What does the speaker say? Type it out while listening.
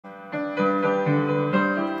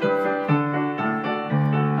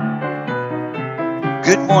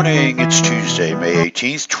Good morning. It's Tuesday, May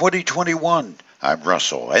 18th, 2021. I'm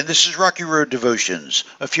Russell, and this is Rocky Road Devotions,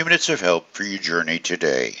 a few minutes of help for your journey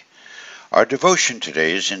today. Our devotion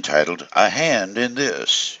today is entitled, A Hand in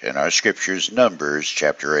This, and our scripture is Numbers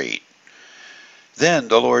chapter 8. Then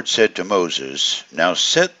the Lord said to Moses, Now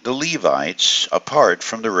set the Levites apart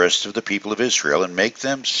from the rest of the people of Israel and make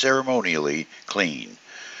them ceremonially clean.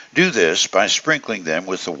 Do this by sprinkling them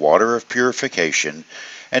with the water of purification,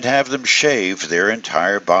 and have them shave their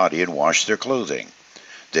entire body and wash their clothing.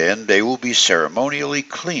 Then they will be ceremonially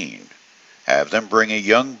clean. Have them bring a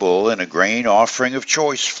young bull and a grain offering of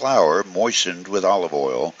choice flour moistened with olive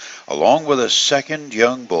oil, along with a second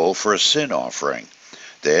young bull for a sin offering.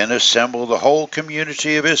 Then assemble the whole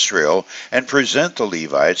community of Israel and present the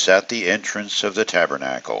Levites at the entrance of the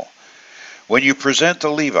tabernacle. When you present the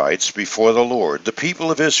Levites before the Lord, the people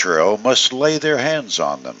of Israel must lay their hands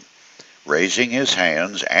on them. Raising his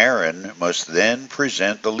hands, Aaron must then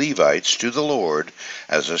present the Levites to the Lord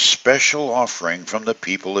as a special offering from the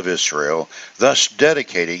people of Israel, thus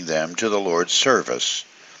dedicating them to the Lord's service.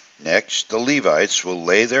 Next, the Levites will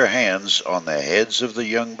lay their hands on the heads of the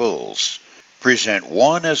young bulls. Present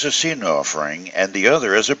one as a sin offering and the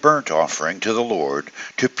other as a burnt offering to the Lord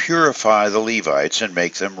to purify the Levites and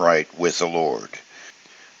make them right with the Lord.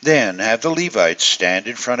 Then have the Levites stand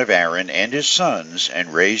in front of Aaron and his sons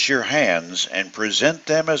and raise your hands and present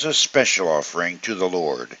them as a special offering to the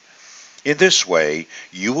Lord. In this way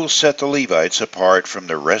you will set the Levites apart from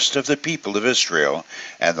the rest of the people of Israel,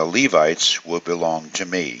 and the Levites will belong to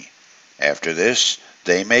me. After this,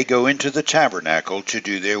 they may go into the tabernacle to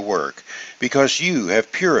do their work, because you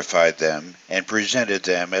have purified them and presented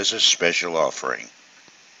them as a special offering.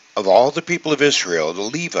 Of all the people of Israel, the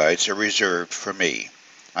Levites are reserved for me.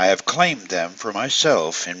 I have claimed them for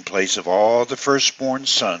myself in place of all the firstborn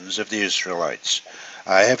sons of the Israelites.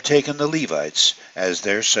 I have taken the Levites as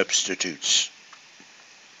their substitutes.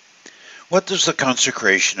 What does the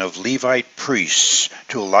consecration of Levite priests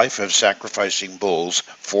to a life of sacrificing bulls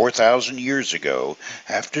 4,000 years ago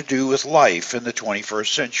have to do with life in the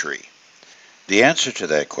 21st century? The answer to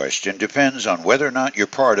that question depends on whether or not you're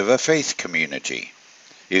part of a faith community.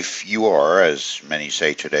 If you are, as many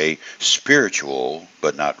say today, spiritual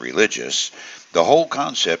but not religious, the whole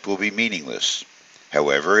concept will be meaningless.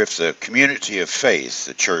 However, if the community of faith,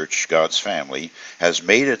 the church, God's family, has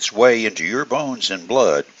made its way into your bones and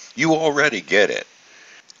blood, you already get it.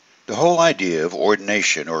 The whole idea of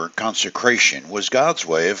ordination or consecration was God's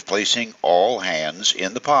way of placing all hands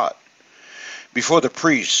in the pot. Before the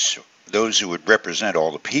priests, those who would represent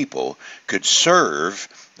all the people, could serve,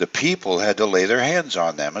 the people had to lay their hands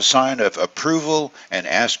on them, a sign of approval and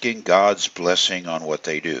asking God's blessing on what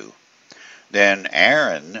they do. Then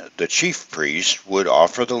Aaron, the chief priest, would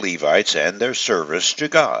offer the Levites and their service to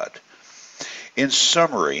God. In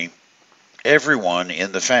summary, everyone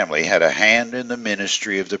in the family had a hand in the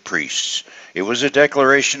ministry of the priests. It was a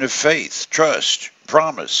declaration of faith, trust,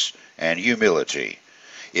 promise, and humility.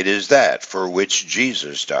 It is that for which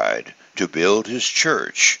Jesus died, to build his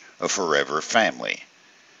church, a forever family.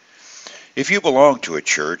 If you belong to a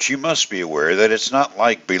church, you must be aware that it's not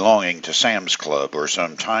like belonging to Sam's Club or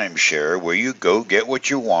some timeshare where you go get what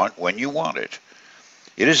you want when you want it.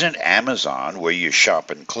 It isn't Amazon where you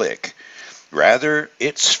shop and click. Rather,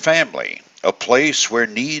 it's family, a place where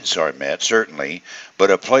needs are met, certainly,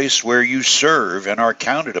 but a place where you serve and are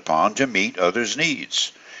counted upon to meet others'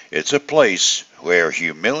 needs. It's a place where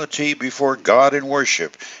humility before God in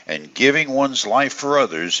worship and giving one's life for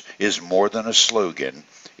others is more than a slogan.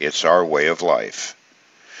 It's our way of life.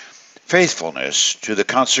 Faithfulness to the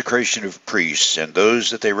consecration of priests and those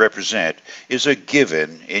that they represent is a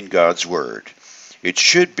given in God's Word. It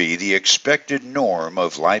should be the expected norm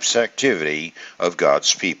of life's activity of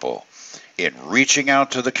God's people, in reaching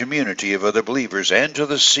out to the community of other believers and to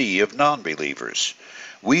the sea of non-believers.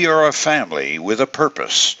 We are a family with a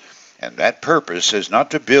purpose, and that purpose is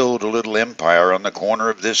not to build a little empire on the corner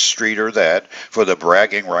of this street or that for the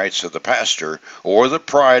bragging rights of the pastor or the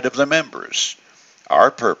pride of the members.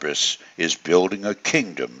 Our purpose is building a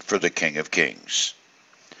kingdom for the King of Kings.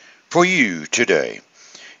 For you today,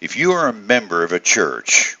 if you are a member of a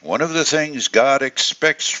church, one of the things God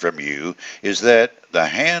expects from you is that the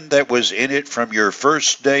hand that was in it from your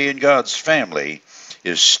first day in God's family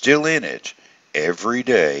is still in it every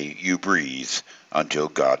day you breathe until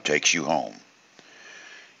God takes you home.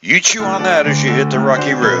 You chew on that as you hit the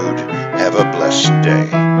rocky road. Have a blessed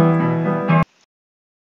day.